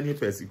seeing any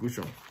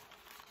persecution.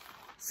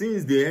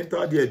 Since they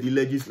entered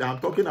the I'm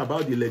talking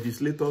about the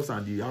legislators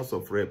and the House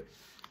of Rep.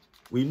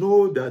 We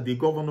know that the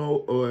governor,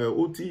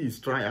 OT is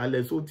trying,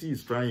 Alex OT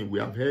is trying. We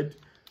have heard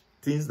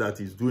things that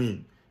he's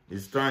doing.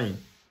 He's trying.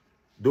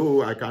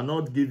 Though I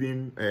cannot give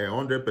him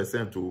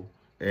 100% to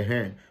a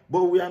hand.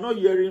 But we are not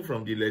hearing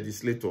from the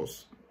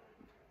legislators.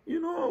 You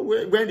know,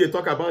 when they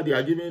talk about they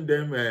are giving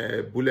them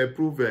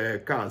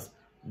bulletproof cars,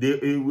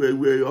 they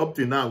were up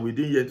to now, we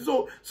didn't yet.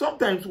 So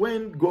sometimes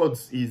when God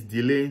is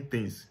delaying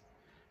things,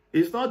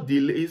 it's not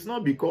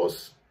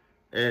because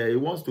he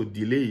wants to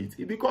delay it.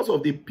 It's because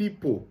of the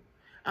people.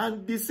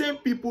 And the same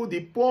people,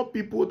 the poor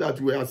people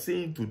that we are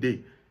seeing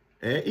today,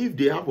 if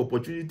they have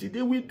opportunity,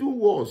 they will do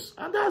worse.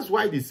 And that's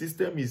why the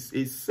system is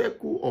a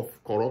circle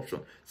of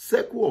corruption,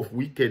 circle of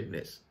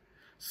wickedness,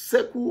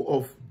 circle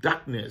of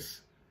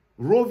darkness,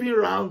 roving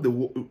around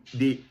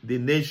the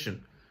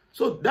nation.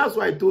 So that's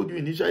why I told you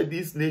initially,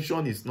 this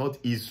nation is not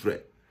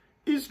Israel.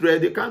 Israel,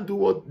 they can't do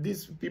what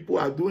these people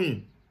are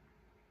doing.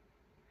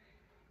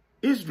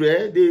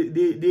 Israel,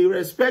 they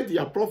respect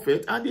their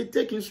prophet and they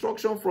take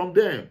instruction from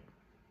them.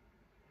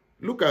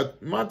 Look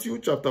at Matthew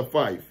chapter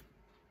 5.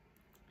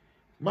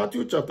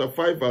 Matthew chapter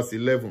 5 verse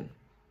 11.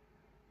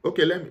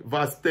 Okay,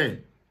 verse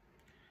 10.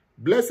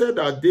 Blessed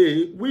are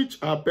they which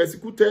are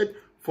persecuted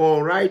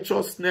for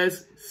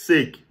righteousness'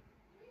 sake,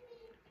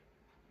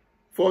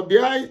 for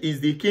there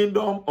is the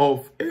kingdom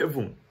of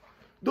heaven.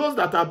 Those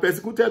that are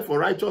persecuted for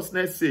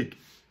righteousness' sake,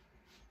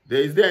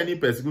 is there any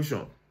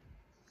persecution?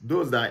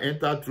 Those that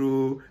enter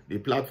through the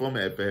platform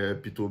of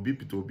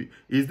P2B,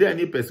 is there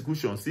any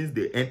persecution since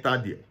they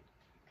entered there?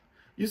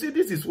 You see,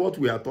 this is what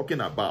we are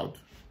talking about.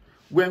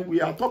 When we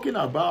are talking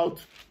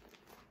about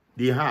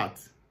the heart,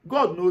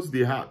 God knows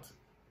the heart.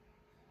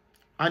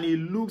 And he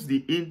looks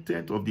the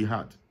intent of the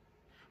heart.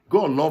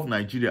 God loves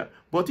Nigeria.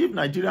 But if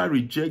Nigeria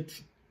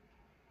rejects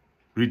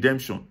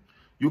redemption,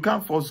 you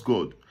can't force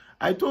God.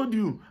 I told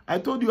you how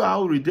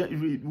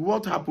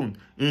what happened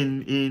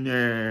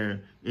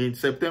in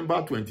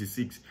September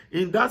 26.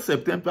 In that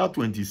September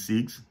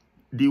 26,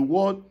 the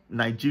word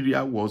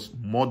Nigeria was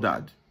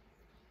murdered.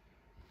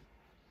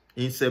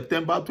 In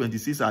September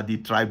 26 at the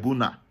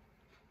tribunal.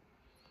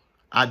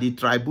 At the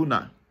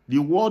tribunal, the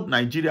word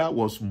Nigeria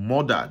was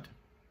murdered.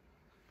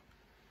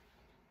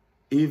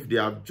 If they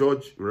have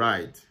judged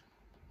right,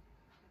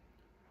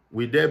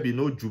 will there be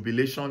no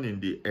jubilation in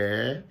the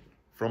air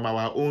from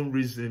our own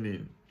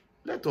reasoning?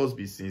 Let us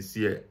be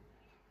sincere.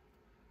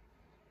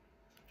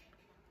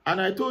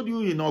 And I told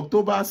you in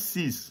October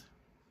 6,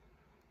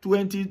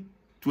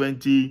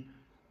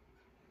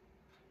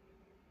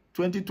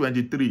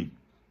 2023,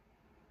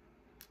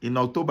 in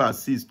October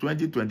 6,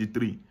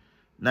 2023,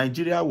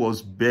 Nigeria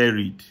was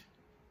buried.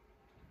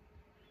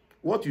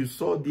 What you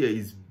saw there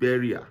is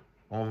burial,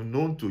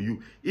 unknown to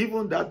you.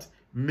 Even that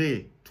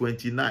May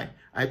 29,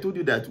 I told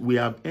you that we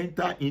have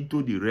entered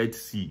into the Red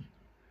Sea.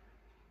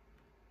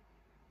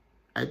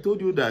 I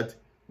told you that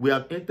we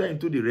have entered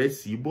into the Red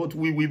Sea, but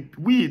we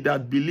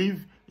that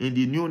believe in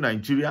the new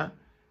Nigeria,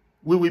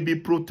 we will be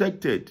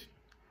protected.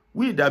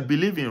 We that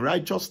believe in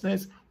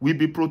righteousness will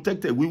be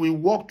protected. We will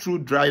walk through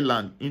dry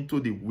land into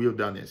the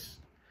wilderness.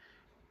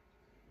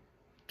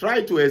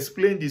 Try to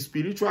explain the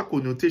spiritual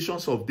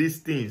connotations of these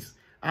things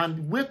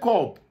and wake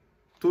up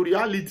to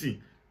reality.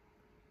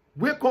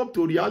 Wake up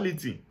to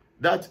reality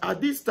that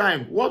at this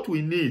time, what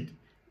we need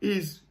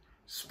is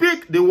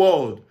speak the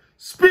word.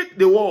 Speak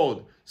the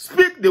word.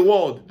 Speak the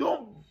word.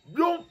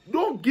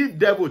 Don't give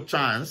devil a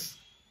chance,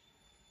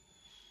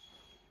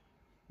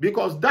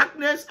 because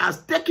darkness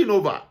has taken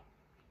over.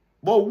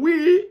 But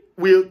we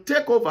will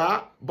take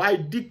over by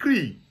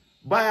decree,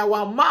 by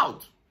our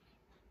mouth,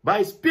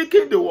 by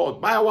speaking the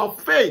word, by our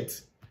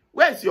faith.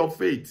 Where's your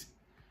faith?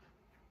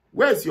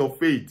 Where's your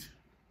faith?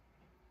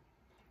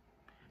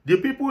 The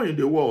people in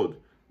the world,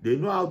 they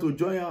know how to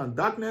join on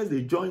darkness.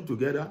 They join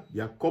together.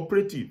 They are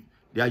cooperative.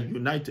 They are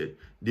united.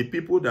 The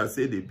people that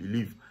say they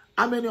believe,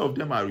 how many of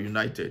them are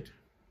united?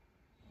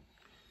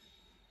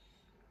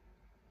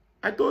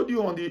 I told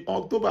you on the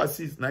October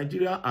 6th,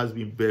 Nigeria has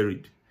been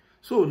buried.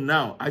 So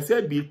now, I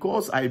said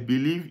because I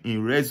believe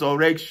in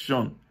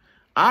resurrection.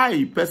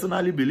 I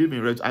personally believe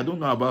in resurrection. I don't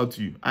know about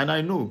you. And I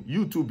know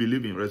you too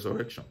believe in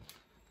resurrection.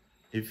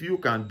 If you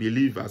can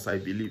believe as I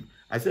believe.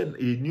 I said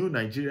a new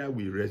Nigeria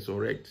will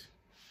resurrect.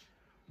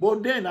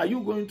 But then are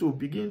you going to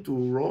begin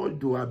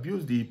to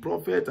abuse the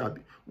prophet?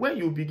 When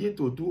you begin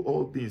to do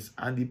all this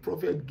and the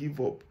prophet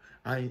give up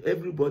and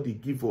everybody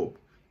give up,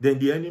 then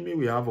the enemy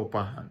will have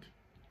upper hand.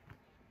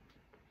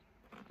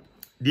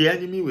 The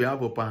enemy will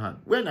have upper hand.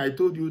 When I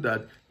told you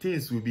that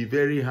things will be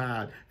very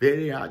hard,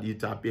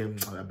 it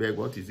happened. I beg,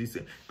 what is this?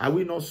 Are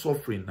we not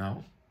suffering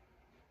now?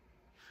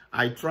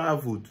 I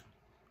traveled.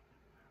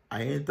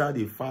 I entered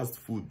the fast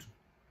food.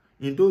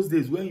 In those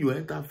days, when you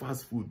enter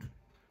fast food,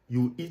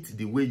 you eat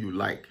the way you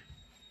like.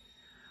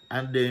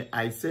 And then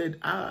I said,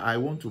 I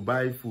want to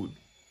buy food.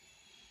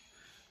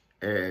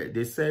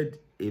 They said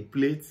a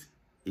plate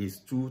is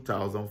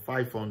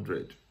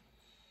 2,500.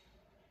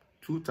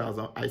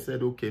 2,000. I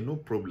said, okay, no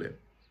problem.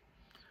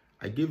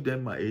 I gave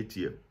them my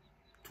ATM,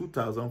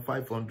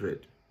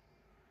 2,500.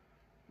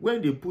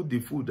 When they put the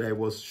food, I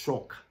was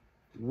shocked.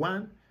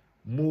 One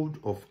mold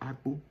of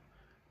akpu.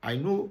 I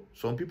know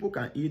some people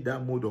can eat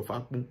that mold of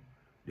akpu.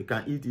 They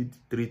can eat it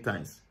 3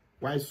 times.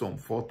 Why some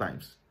 4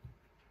 times?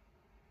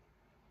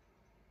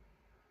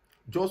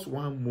 Just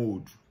one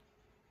mold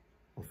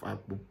of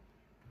akpu.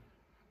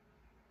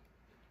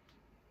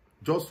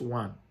 Just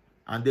one.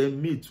 And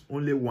then meat,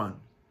 only one.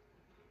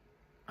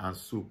 And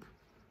soup,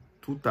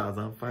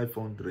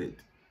 2,500.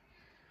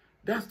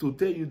 That's to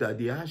tell you that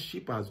the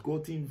hardship has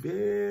gotten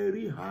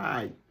very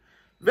high.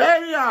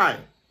 Very high.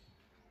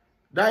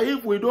 That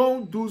if we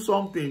don't do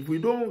something, if we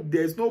don't,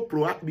 there's no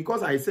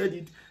because I said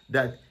it,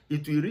 that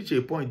it will reach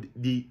a point,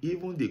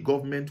 even the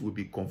government will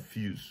be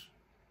confused.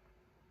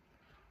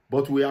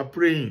 But we are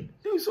praying.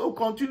 So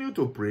continue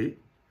to pray.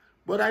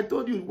 But I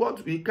told you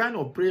what the kind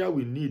of prayer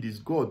we need is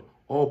God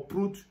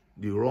uproot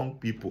the wrong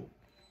people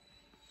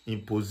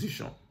in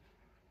position.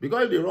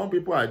 Because if the wrong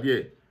people are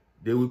there,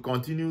 they will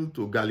continue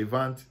to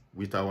gallivant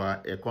with our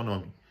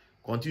economy,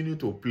 continue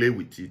to play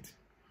with it,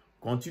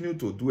 continue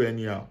to do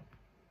anyhow.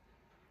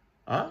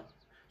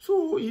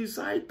 So it's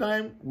high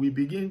time we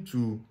begin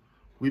to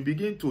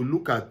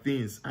look at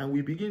things and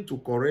we begin to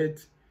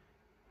correct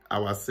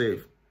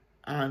ourselves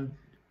and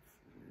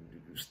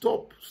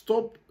stop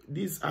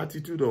this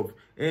attitude of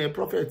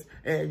prophet.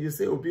 You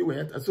say Obi will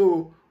enter,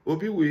 so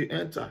Obi will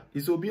enter.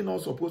 Is Obi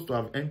not supposed to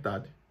have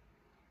entered?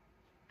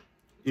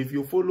 If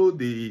you follow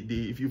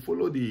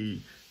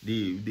the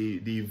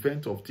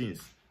event of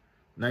things,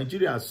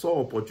 Nigeria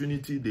saw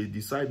opportunity, they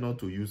decide not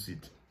to use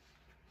it.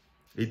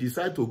 They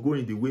decide to go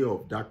in the way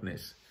of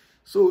darkness.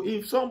 So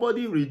if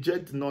somebody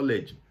rejects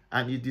knowledge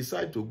and he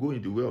decides to go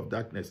in the way of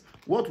darkness,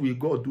 what will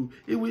God do?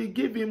 He will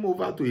give him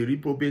over to a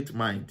reprobate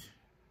mind.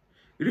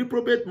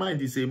 Reprobate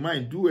mind is a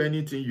mind, do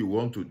anything you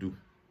want to do.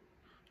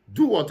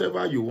 Do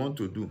whatever you want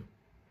to do.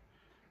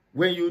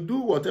 When you do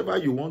whatever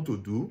you want to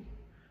do,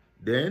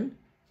 then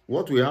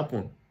what will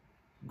happen?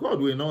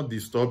 God will not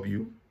disturb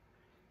you.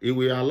 He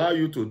will allow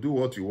you to do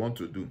what you want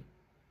to do.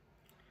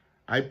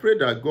 I pray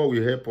that God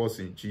will help us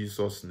in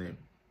Jesus' name.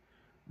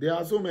 There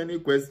are so many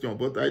questions,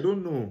 but I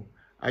don't know.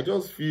 I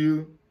just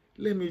feel,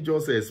 let me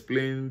just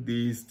explain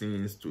these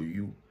things to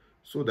you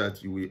so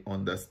that you will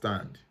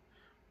understand.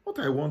 What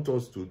I want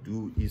us to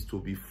do is to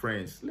be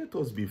friends. Let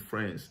us be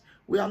friends.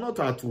 We are not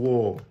at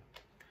war.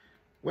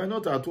 We're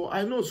not at war.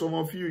 I know some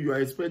of you, you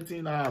are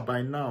expecting,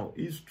 by now.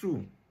 It's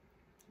true.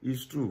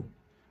 It's true.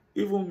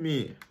 Even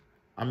me,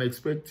 I'm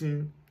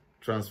expecting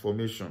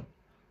transformation.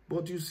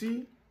 But you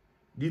see,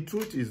 the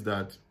truth is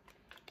that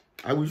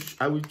I will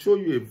show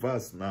you a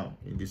verse now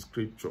in the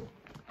scripture.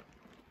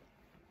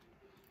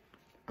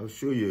 I'll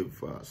show you a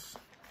verse.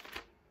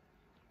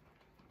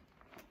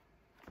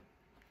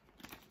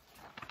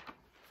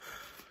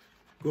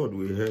 God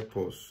will help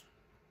us.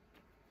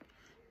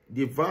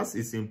 The verse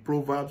is in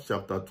Proverbs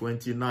chapter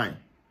 29.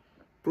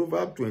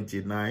 Proverbs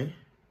 29,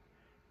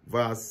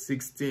 verse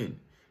 16.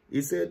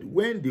 It said,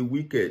 when the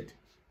wicked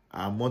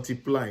are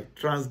multiplied,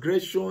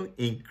 transgression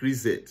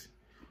increaseth,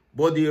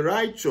 but the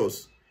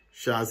righteous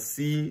shall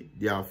see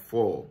their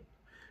fall.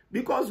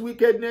 Because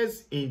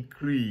wickedness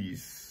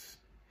increase,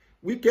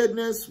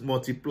 wickedness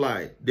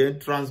multiply, then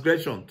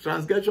transgression.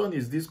 Transgression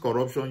is this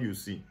corruption you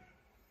see.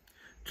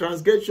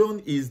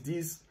 Transgression is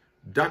this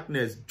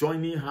darkness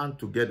joining hands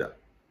together.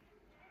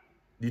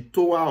 The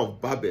Tower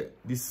of Babel,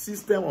 the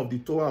system of the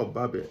Tower of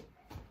Babel,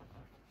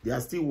 they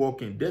are still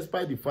working,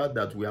 despite the fact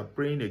that we are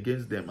praying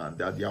against them and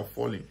that they are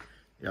falling.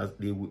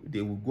 They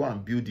will go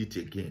and build it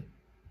again.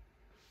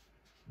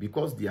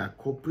 Because they are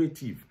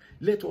cooperative.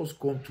 Let us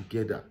come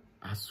together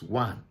as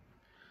one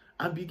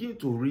and begin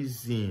to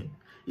reason.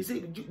 He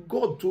said,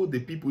 God told the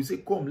people, he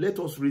said, come, let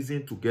us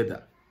reason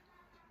together.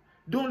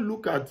 Don't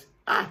look at,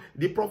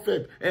 the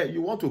prophet,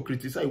 you want to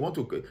criticize,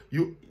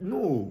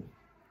 no.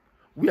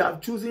 We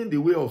have chosen the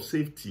way of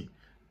safety.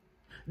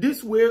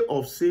 This way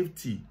of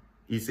safety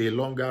is a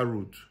longer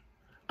route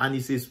and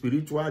it's a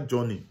spiritual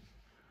journey.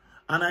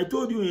 And I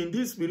told you, in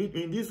this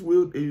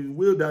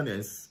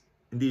wilderness,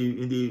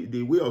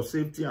 the way of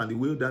safety and the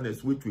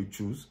wilderness which we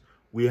choose,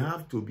 we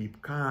have to be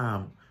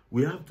calm.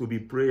 We have to be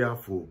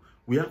prayerful.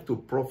 We have to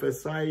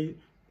prophesy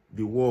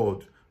the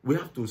word. We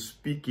have to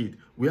speak it.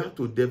 We have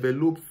to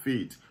develop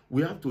faith.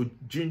 We have to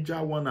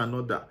ginger one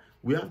another.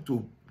 We have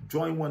to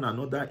join one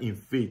another in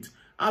faith.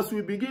 As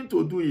we begin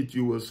to do it,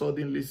 you will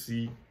suddenly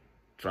see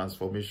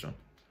transformation.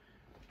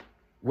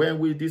 When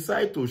we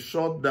decide to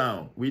shut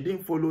down, we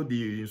didn't follow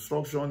the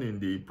instruction in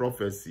the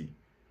prophecy.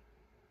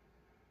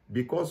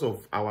 Because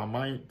of our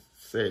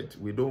mindset,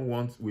 we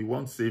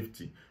want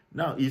safety.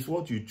 Now, it's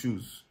what you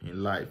choose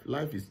in life.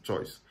 Life is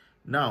choice.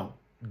 Now,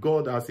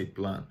 God has a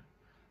plan.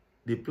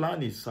 The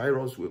plan is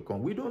Cyrus will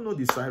come. We don't know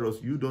the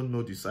Cyrus. You don't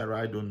know the Cyrus.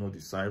 I don't know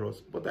the Cyrus.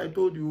 But I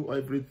told you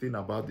everything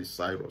about the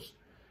Cyrus.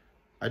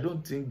 I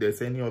don't think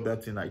there's any other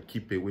thing I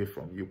keep away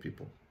from you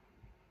people.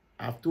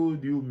 I've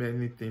told you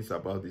many things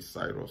about the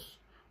Cyrus.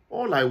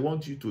 All I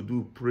want you to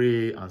do,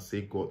 pray and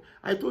say, God.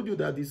 I told you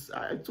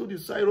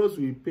Cyrus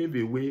will pave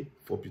a way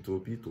for Peter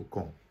Obi to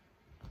come.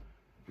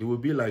 It will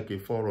be like a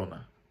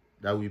forerunner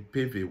that will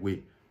pave a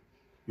way.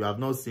 You have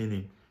not seen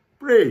him.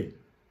 Pray.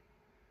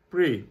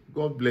 Pray.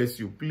 God bless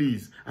you.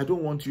 Please. I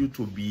don't want you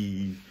to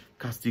be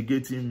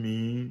castigating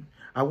me.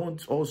 I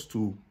want us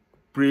to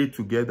pray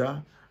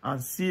together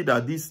and see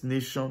that this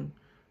nation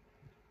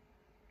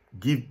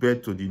give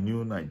birth to the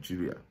new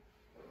Nigeria.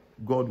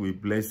 God will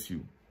bless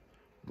you.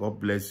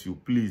 God bless you.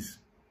 Please,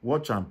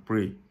 watch and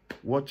pray.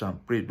 Watch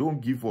and pray. Don't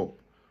give up.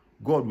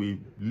 God will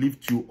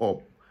lift you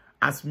up.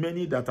 As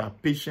many that are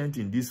patient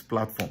in this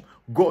platform,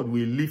 God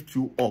will lift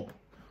you up.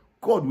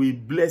 God will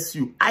bless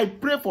you. I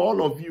pray for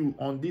all of you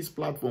on this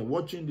platform,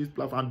 watching this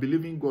platform, and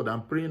believing God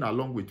and praying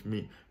along with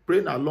me,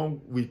 praying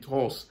along with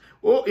us.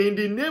 Oh, in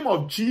the name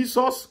of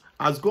Jesus,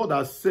 as God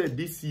has said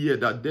this year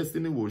that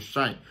destiny will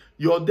shine.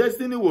 Your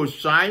destiny will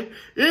shine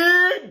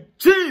in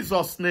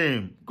Jesus'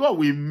 name. God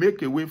will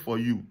make a way for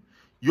you.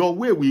 Your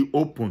way will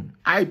open.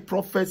 I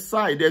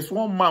prophesy. There's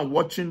one man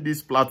watching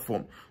this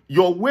platform.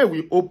 Your way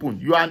will open.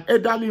 You are an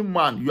elderly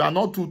man. You are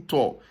not too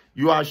tall.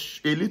 You are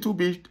a little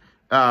bit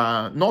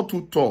not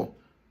too tall.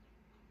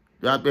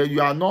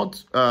 You are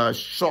not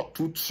short,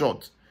 too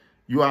short.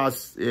 You are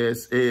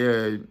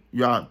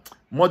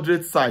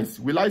moderate size.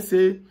 Will I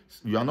say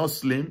you are not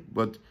slim,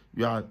 but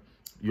you are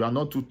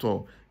not too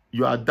tall.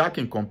 You are dark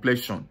in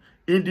complexion.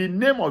 In the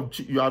name of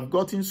you have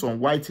gotten some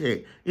white hair.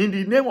 In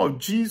the name of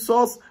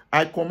Jesus,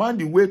 I command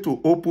the way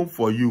to open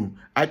for you.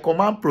 I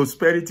command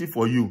prosperity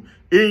for you.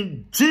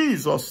 In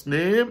Jesus'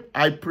 name,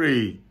 I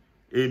pray.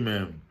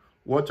 Amen.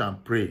 Watch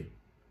and pray.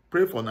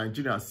 Pray for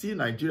Nigeria. See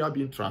Nigeria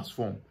being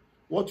transformed.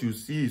 What you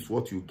see is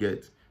what you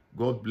get.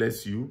 God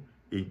bless you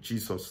in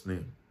Jesus'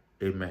 name.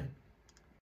 Amen.